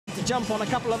jump on a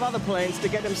couple of other planes to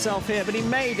get himself here, but he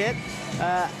made it.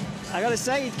 I got to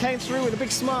say, he came through with a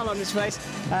big smile on his face,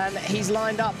 and he's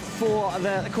lined up for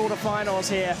the quarterfinals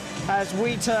here as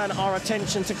we turn our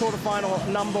attention to quarterfinal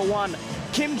number 1.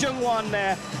 Kim Jung-won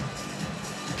there,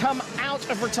 come out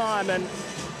of retirement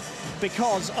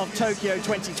because of Tokyo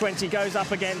 2020, goes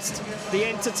up against the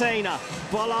entertainer,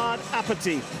 Bollard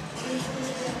APITHY.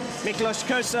 Miklos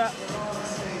Kosa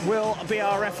will be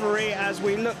our referee as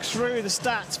we look through the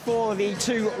stats for the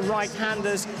two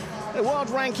right-handers. The world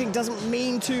ranking doesn't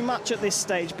mean too much at this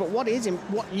stage, but what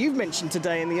you've mentioned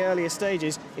today in the earlier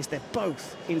stages is they're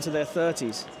both into their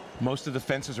 30s. Most of the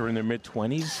fencers are in their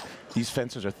mid-20s. These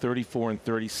fencers are 34 and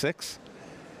 36.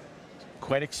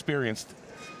 Quite experienced.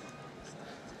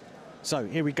 So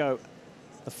here we go.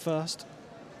 The first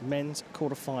men's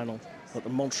quarterfinal at the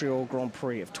Montreal Grand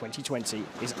Prix of 2020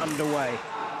 is underway.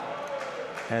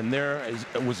 And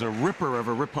was a ripper of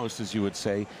a riposte, as you would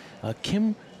say.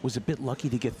 Kim was a bit lucky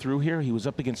to get through here. He was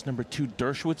up against number 2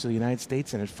 Dershowitz of the United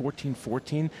States, and at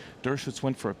 14-14, Dershowitz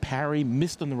went for a parry,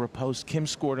 missed on the riposte. Kim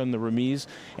scored on the remise,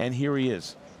 and here he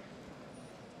is.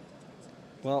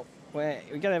 Well, we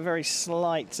get a very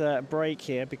slight break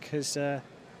here because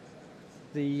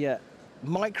the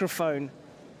microphone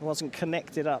wasn't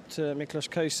connected up to Miklos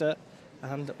Kosa,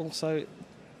 and also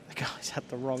the guys had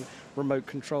the wrong remote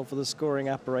control for the scoring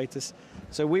apparatus.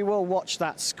 So we will watch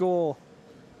that score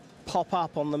pop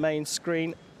up on the main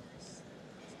screen.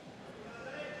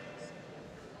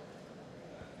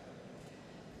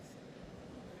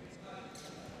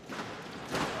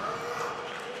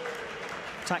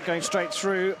 Attack going straight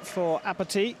through for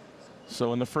APITHY.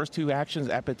 So in the first two actions,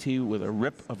 APITHY with a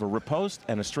rip of a riposte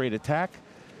and a straight attack.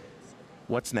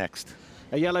 What's next?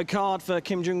 A yellow card for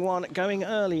Kim Jung-won. Going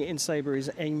early in sabre is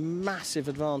a massive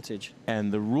advantage. And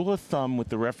the rule of thumb with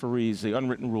the referees, the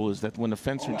unwritten rule, is that when a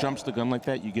fencer jumps the gun like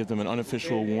that, you give them an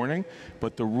unofficial warning,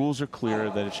 but the rules are clear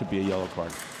that it should be a yellow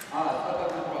card.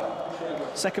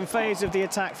 Second phase of the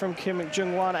attack from Kim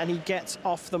Jung-won, and he gets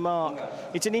off the mark.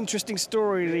 It's an interesting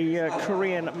story. The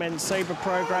Korean men's sabre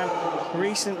program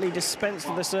recently dispensed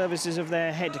with the services of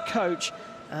their head coach,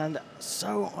 and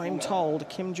so I'm told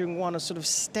Kim Jung-won has sort of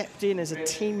stepped in as a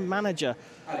team manager,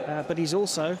 but he's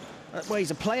also, well,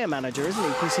 he's a player manager, isn't he?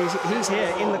 Because he's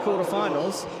here in the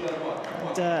quarterfinals,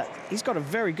 and he's got a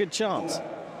very good chance.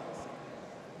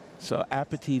 So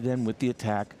APITHY then with the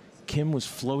attack. Kim was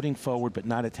floating forward but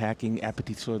not attacking.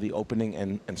 APITHY saw the opening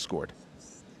and scored.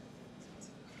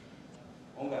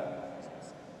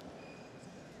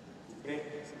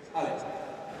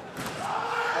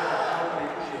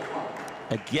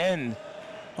 Again,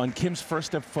 on Kim's first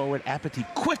step forward, APITHY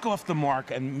quick off the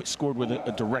mark and scored with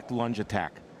a direct lunge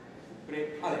attack.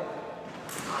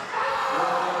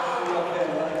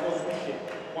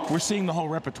 We're seeing the whole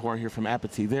repertoire here from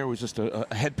APITHY. There was just a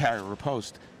head parry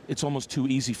riposte. It's almost too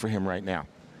easy for him right now.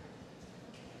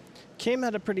 Kim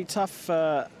had a pretty tough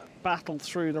battle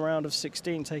through the round of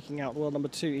 16, taking out world number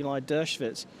 2 Eli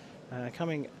Dershowitz.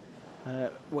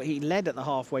 Well, he led at the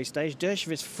halfway stage.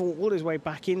 Dershowitz fought all his way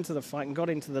back into the fight and got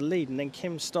into the lead, and then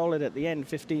Kim stole it at the end,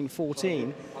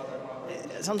 15-14.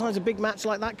 Sometimes a big match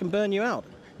like that can burn you out.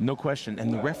 No question,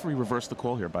 and the referee reversed the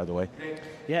call here, by the way.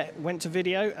 Yeah, went to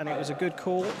video, and it was a good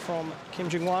call from Kim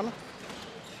Jung-won.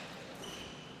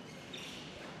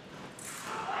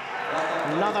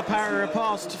 Another parry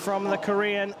riposte from the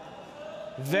Korean.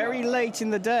 Very late in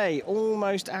the day,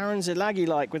 almost Aaron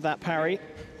Zilagi-like with that parry.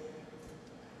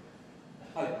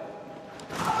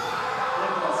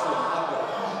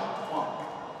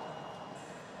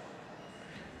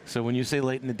 So when you say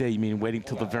late in the day, you mean waiting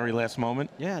till the very last moment?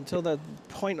 Yeah, until the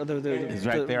point of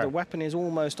the weapon is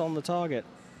almost on the target.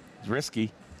 It's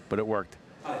risky, but it worked.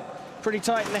 Pretty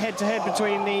tight in the head-to-head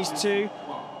between these two.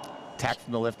 Attack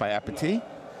from the left by APITHY.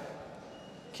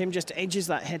 Kim just edges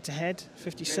that head-to-head,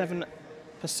 57%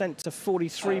 to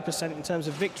 43% in terms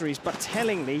of victories, but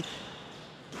tellingly,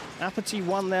 APITHY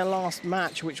won their last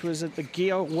match, which was at the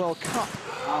Gyo World Cup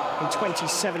in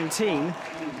 2017.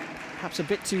 Perhaps a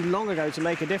bit too long ago to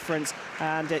make a difference,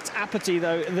 and it's APITHY,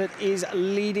 though, that is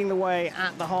leading the way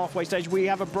at the halfway stage. We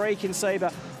have a break in sabre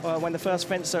when the first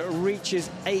fencer reaches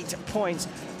 8 points.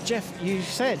 Jeff, you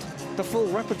said the full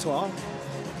repertoire.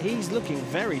 He's looking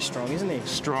very strong, isn't he?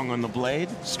 Strong on the blade,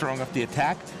 strong off the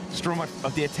attack, strong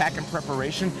off the attack and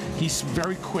preparation. He's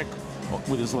very quick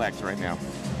with his legs right now.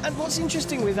 And what's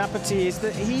interesting with APITHY is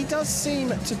that he does seem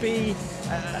to be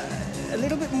a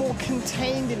little bit more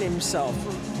contained in himself.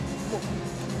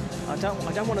 I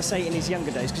don't want to say in his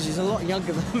younger days, because he's a lot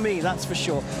younger than me, that's for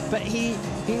sure. But he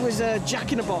was a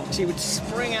jack in the box. He would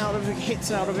spring out of it,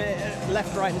 hits out of it,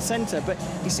 left, right, and centre. But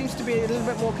he seems to be a little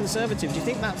bit more conservative. Do you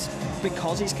think that's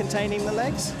because he's containing the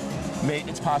legs?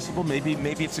 It's possible. Maybe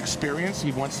it's experience.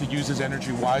 He wants to use his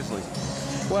energy wisely.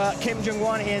 Well, Kim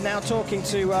Jung-won here now talking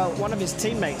to one of his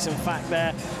teammates, in fact,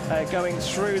 there, going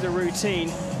through the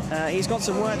routine. He's got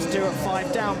some work to do at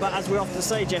 5 down, but as we often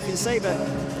say, Jeff, in Sabre,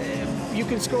 you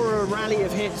can score a rally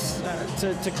of hits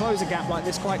to close a gap like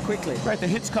this quite quickly. Right, the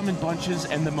hits come in bunches,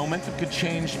 and the momentum could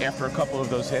change after a couple of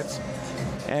those hits.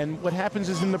 And what happens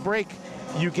is in the break,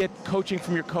 you get coaching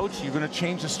from your coach. You're going to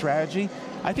change the strategy.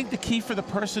 I think the key for the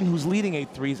person who's leading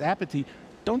 8-3 is APITHY.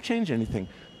 Don't change anything.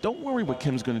 Don't worry what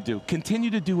Kim's going to do. Continue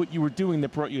to do what you were doing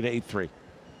that brought you to 8-3.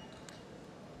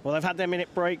 Well, they've had their minute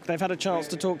break. They've had a chance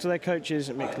to talk to their coaches.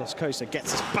 Miklos Kosa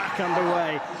gets us back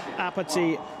underway.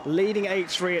 APITHY leading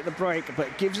 8-3 at the break,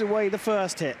 but gives away the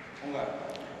first hit.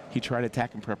 He tried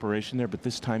attack in preparation there, but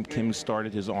this time Kim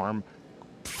started his arm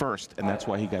first, and that's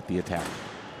why he got the attack.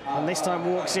 And this time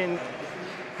walks in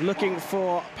looking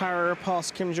for parry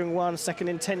past Kim Jung-won. Second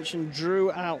intention,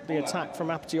 drew out the attack from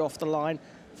APITHY off the line.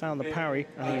 Found the parry,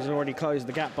 and he's already closed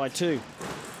the gap by 2.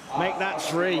 Make that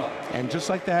 3. And just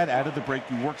like that, out of the break,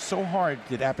 you worked so hard,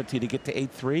 did APITHY, to get to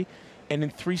 8-3, and in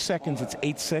 3 seconds, it's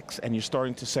 8-6, and you're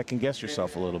starting to second-guess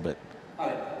yourself a little bit.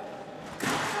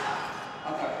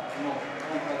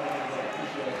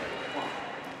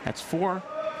 That's 4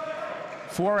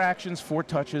 actions, 4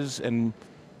 touches, and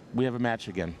we have a match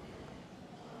again.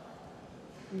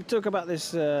 We talk about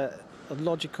this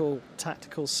logical,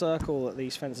 tactical circle that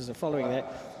these fencers are following there.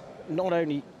 Not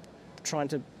only trying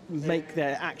to make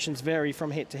their actions vary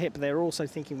from hit to hit, but they're also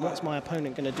thinking, what's my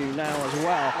opponent going to do now as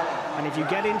well? And if you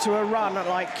get into a run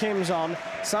like Kim's on,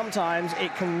 sometimes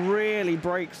it can really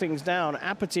break things down.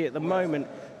 APITHY at the moment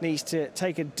needs to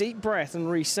take a deep breath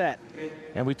and reset.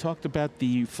 And we talked about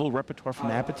the full repertoire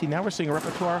from APITHY. Now we're seeing a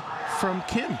repertoire from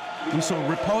Kim. We saw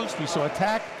riposte, we saw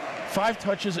attack, 5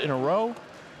 touches in a row.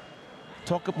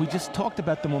 We just talked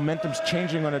about the momentum's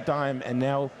changing on a dime, and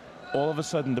now all of a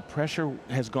sudden the pressure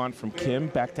has gone from Kim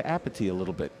back to APITHY a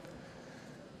little bit.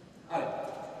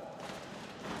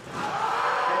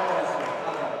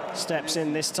 Steps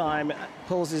in this time,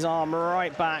 pulls his arm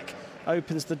right back,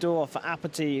 opens the door for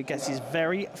APITHY, who gets his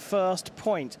very first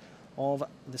point of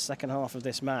the second half of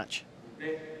this match.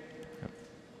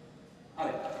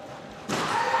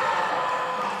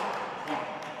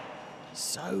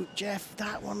 So, Jeff,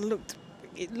 that one looked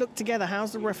together.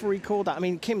 How's the referee called that? I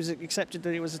mean, Kim's accepted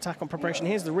that it was attack on preparation.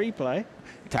 Here's the replay.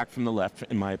 Attack from the left,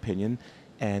 in my opinion.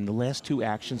 And the last 2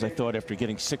 actions, I thought after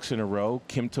getting 6 in a row,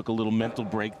 Kim took a little mental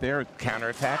break there,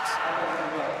 counterattacks.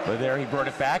 But there he brought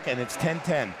it back, and it's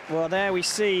 10-10. Well, there we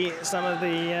see some of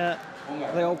the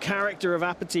old character of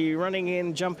APITHY running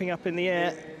in, jumping up in the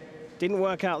air. Didn't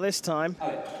work out this time.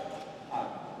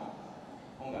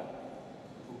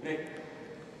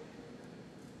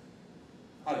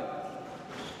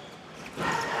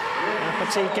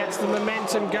 APITHY gets the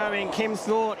momentum going. Kim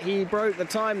thought he broke the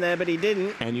time there, but he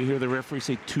didn't. And you hear the referee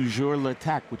say, toujours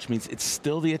l'attaque, which means it's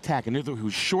still the attack. And he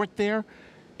was short there,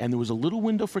 and there was a little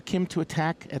window for Kim to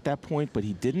attack at that point, but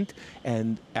he didn't.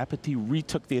 And APITHY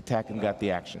retook the attack and got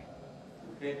the action.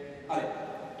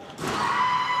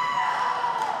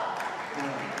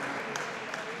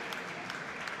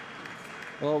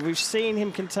 Well, we've seen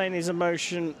him contain his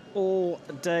emotion all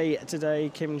day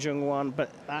today, Kim Jung-won, but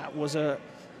that was a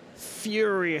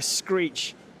furious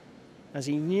screech as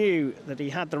he knew that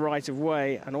he had the right of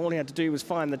way and all he had to do was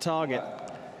find the target.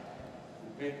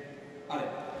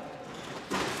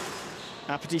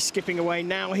 APITHY skipping away,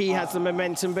 now he has the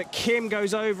momentum, but Kim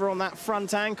goes over on that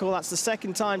front ankle. That's the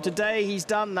second time today he's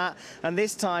done that, and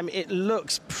this time it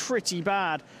looks pretty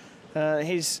bad.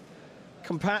 His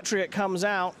compatriot comes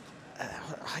out.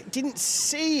 I didn't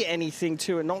see anything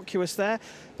too innocuous there,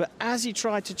 but as he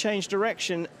tried to change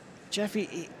direction, Jeffy,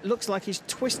 it looks like he's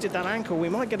twisted that ankle. We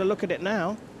might get a look at it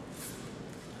now.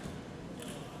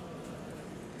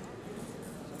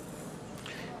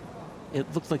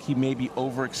 It looks like he maybe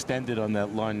overextended on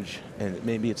that lunge, and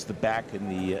maybe it's the back and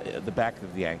the back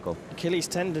of the ankle. Achilles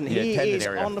tendon. Yeah, he tendon is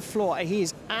area. on the floor. He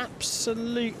is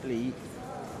absolutely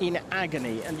in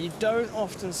agony, and you don't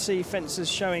often see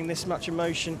fencers showing this much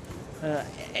emotion.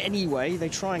 Anyway, they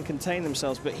try and contain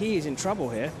themselves, but he is in trouble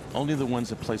here. Only the ones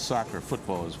that play soccer,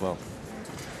 football as well.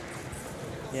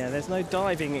 Yeah, there's no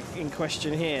diving in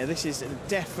question here. This is a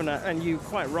definite, and you're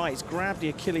quite right, he's grabbed the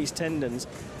Achilles tendons,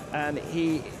 and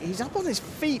he's up on his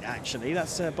feet, actually.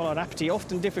 That's Bollard APITHY.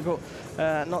 Often difficult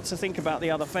not to think about the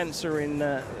other fencer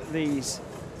in these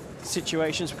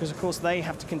situations because, of course, they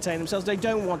have to contain themselves. They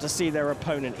don't want to see their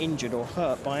opponent injured or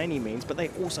hurt by any means, but they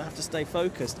also have to stay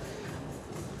focused.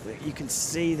 You can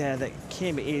see there that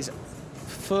Kim is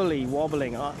fully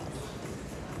wobbling.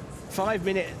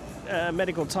 5-minute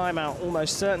medical timeout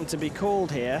almost certain to be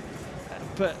called here,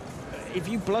 but if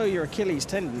you blow your Achilles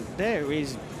tendon, there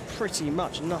is pretty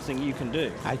much nothing you can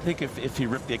do. I think if he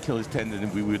ripped the Achilles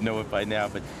tendon, we would know it by now,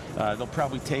 but they'll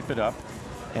probably tape it up.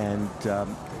 And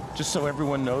just so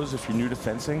everyone knows, if you're new to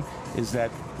fencing, is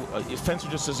that if fencer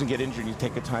just doesn't get injured, you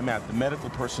take a timeout. The medical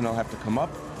personnel have to come up,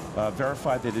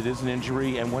 verify that it is an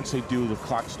injury, and once they do, the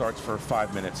clock starts for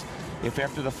 5 minutes. If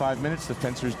after the 5 minutes the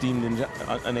fencer is deemed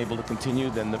unable to continue,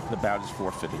 then the bout is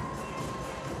forfeited.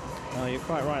 Oh, you're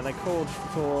quite right. They called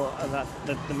for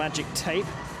the magic tape,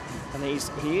 and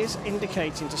he is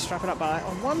indicating to strap it up. But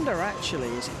I wonder, actually,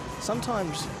 is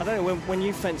sometimes, I don't know, when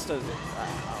you fenced,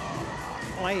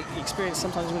 I experienced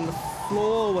sometimes when the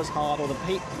floor was hard or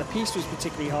the piece was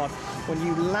particularly hard, when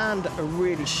you land a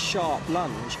really sharp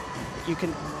lunge, you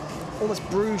can almost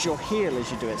bruise your heel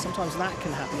as you do it. Sometimes that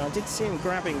can happen. I did see him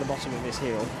grabbing the bottom of his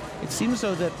heel. It seems,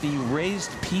 though, that the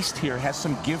raised piece here has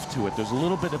some give to it. There's a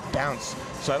little bit of bounce,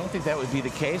 so I don't think that would be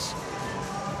the case.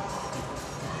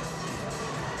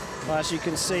 Well, as you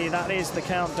can see, that is the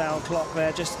countdown clock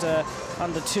there. Just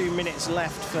under 2 minutes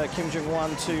left for Kim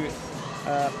Jung-won to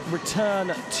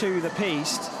return to the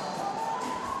piste.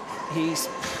 He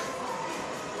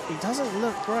doesn't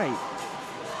look great.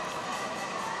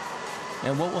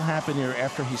 And what will happen here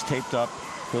after he's taped up,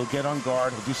 he'll get on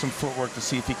guard, he'll do some footwork to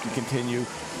see if he can continue.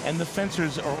 And the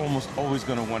fencers are almost always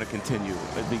going to want to continue.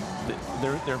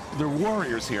 They're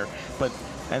warriors here,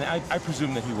 and I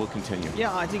presume that he will continue.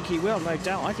 Yeah, I think he will, no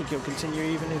doubt. I think he'll continue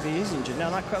even if he is injured. Now,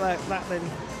 that then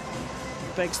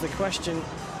begs the question,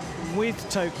 with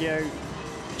Tokyo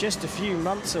just a few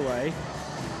months away,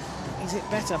 is it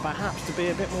better perhaps to be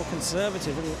a bit more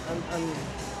conservative and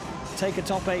take a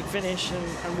top 8 finish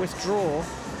and withdraw?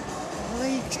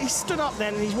 Well, he stood up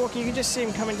then and he's walking. You can just see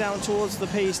him coming down towards the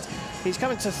piste. He's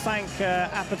coming to thank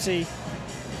APITHY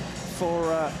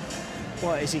for,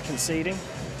 what is he conceding?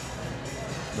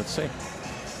 Let's see.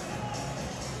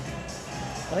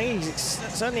 I think he's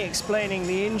certainly explaining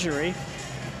the injury.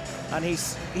 And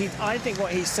I think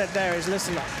what he said there is,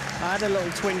 listen, I had a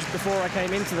little twinge before I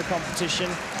came into the competition.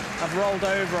 I've rolled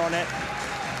over on it,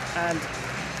 and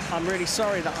I'm really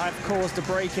sorry that I've caused a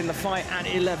break in the fight at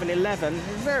 11-11.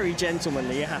 Very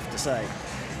gentlemanly, you have to say.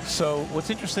 So what's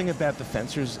interesting about the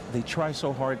fencers, they try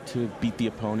so hard to beat the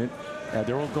opponent.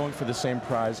 They're all going for the same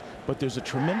prize, but there's a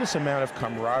tremendous amount of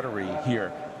camaraderie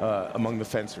here among the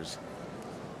fencers.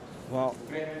 Well,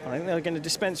 I think they're going to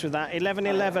dispense with that.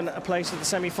 11-11, a place at the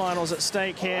semi-finals at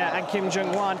stake here, and Kim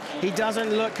Jung-won, he doesn't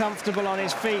look comfortable on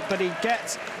his feet, but he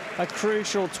gets a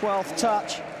crucial 12th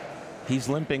touch. He's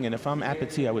limping, and if I'm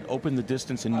APITHY, I would open the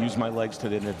distance and use my legs to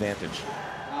an advantage.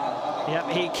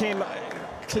 Yep, Kim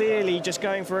clearly just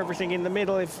going for everything in the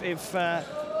middle. If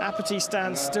APITHY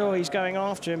stands still, he's going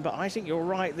after him, but I think you're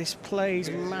right, this plays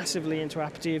massively into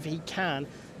APITHY if he can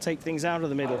take things out of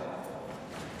the middle.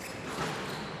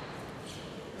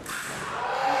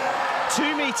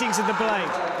 2 meetings of the blade.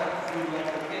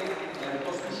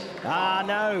 Ah,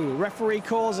 no. Referee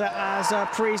calls it as a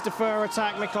prise de feu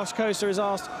attack. Miklos Kosa is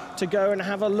asked to go and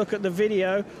have a look at the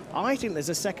video. I think there's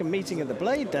a second meeting of the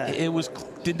blade there. It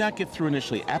did not get through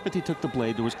initially. APITHY took the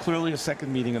blade. There was clearly a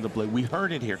second meeting of the blade. We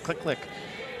heard it here. Click, click.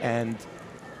 And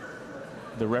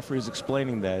the referee is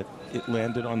explaining that it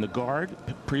landed on the guard.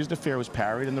 Prise de feu was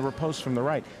parried, and the riposte from the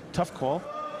right. Tough call.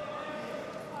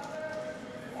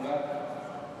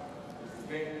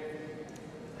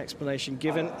 Explanation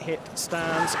given. Hit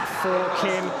stands for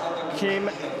Kim. Kim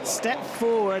stepped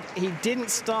forward. He didn't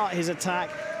start his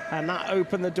attack, and that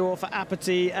opened the door for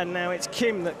APITHY, and now it's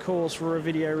Kim that calls for a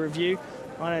video review.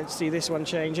 I don't see this one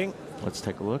changing. Let's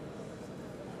take a look.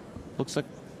 Looks like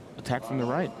attack from the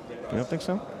right. You don't think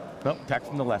so? No, attack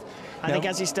from the left. I think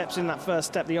as he steps in that first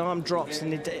step, the arm drops,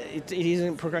 and it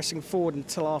isn't progressing forward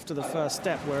until after the first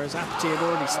step, whereas APITHY had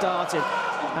already started,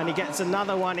 and he gets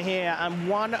another one here, and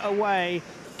one away.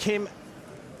 Kim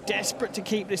desperate to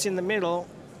keep this in the middle.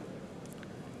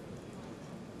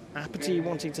 APITHY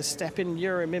wanting to step in,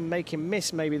 lure him in, make him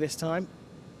miss maybe this time.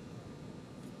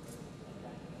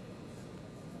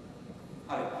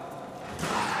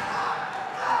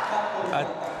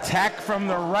 Attack from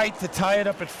the right to tie it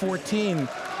up at 14.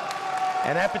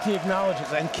 And APITHY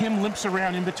acknowledges, and Kim limps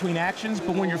around in between actions,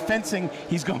 but when you're fencing,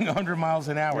 he's going 100 miles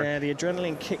an hour. Yeah, the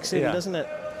adrenaline kicks in, doesn't it?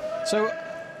 So,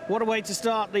 what a way to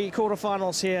start the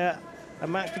quarterfinals here. A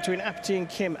match between APITHY and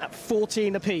Kim at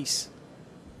 14 apiece.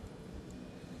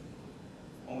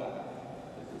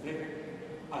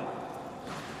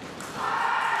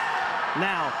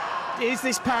 Now, is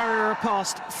this parry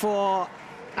riposte for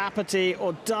APITHY,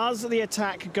 or does the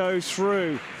attack go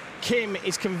through? Kim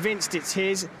is convinced it's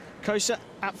his. Kosher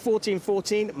at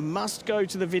 14-14 must go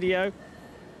to the video.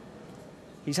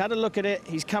 He's had a look at it.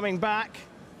 He's coming back.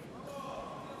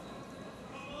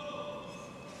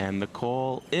 And the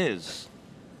call is...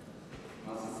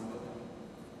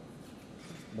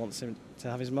 Wants him to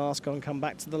have his mask on, come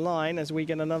back to the line as we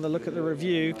get another look at the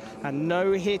review. And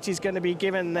no hit is going to be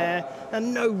given there.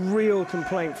 And no real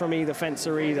complaint from either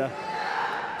fencer either.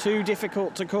 Too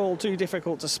difficult to call, too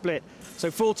difficult to split. So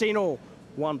 14-all,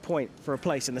 1 point for a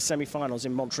place in the semi-finals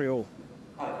in Montreal.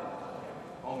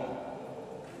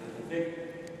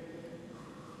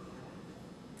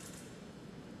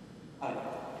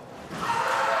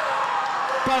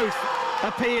 Both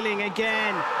appealing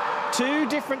again. Two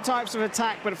different types of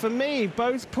attack, but for me,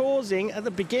 both pausing at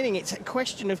the beginning. It's a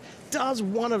question of, does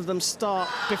one of them start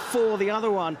before the other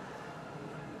one?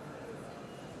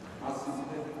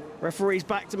 Referee's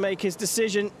back to make his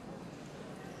decision.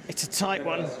 It's a tight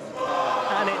one.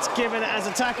 And it's given as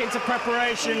attack into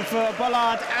preparation for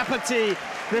Bollard APITHY.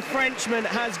 The Frenchman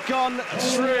has gone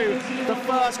through the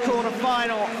first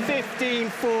quarter-final,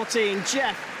 15-14.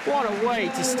 Jeff, what a way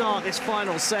to start this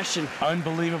final session.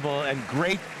 Unbelievable, and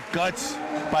great guts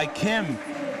by Kim.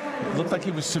 It looked like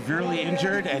he was severely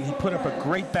injured, and he put up a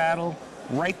great battle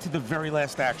right to the very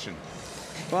last action.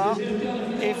 Well,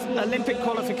 if Olympic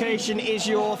qualification is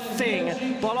your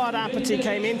thing, Bollard APITHY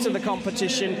came into the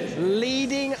competition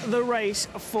leading the race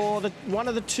for one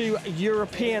of the two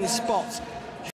European spots.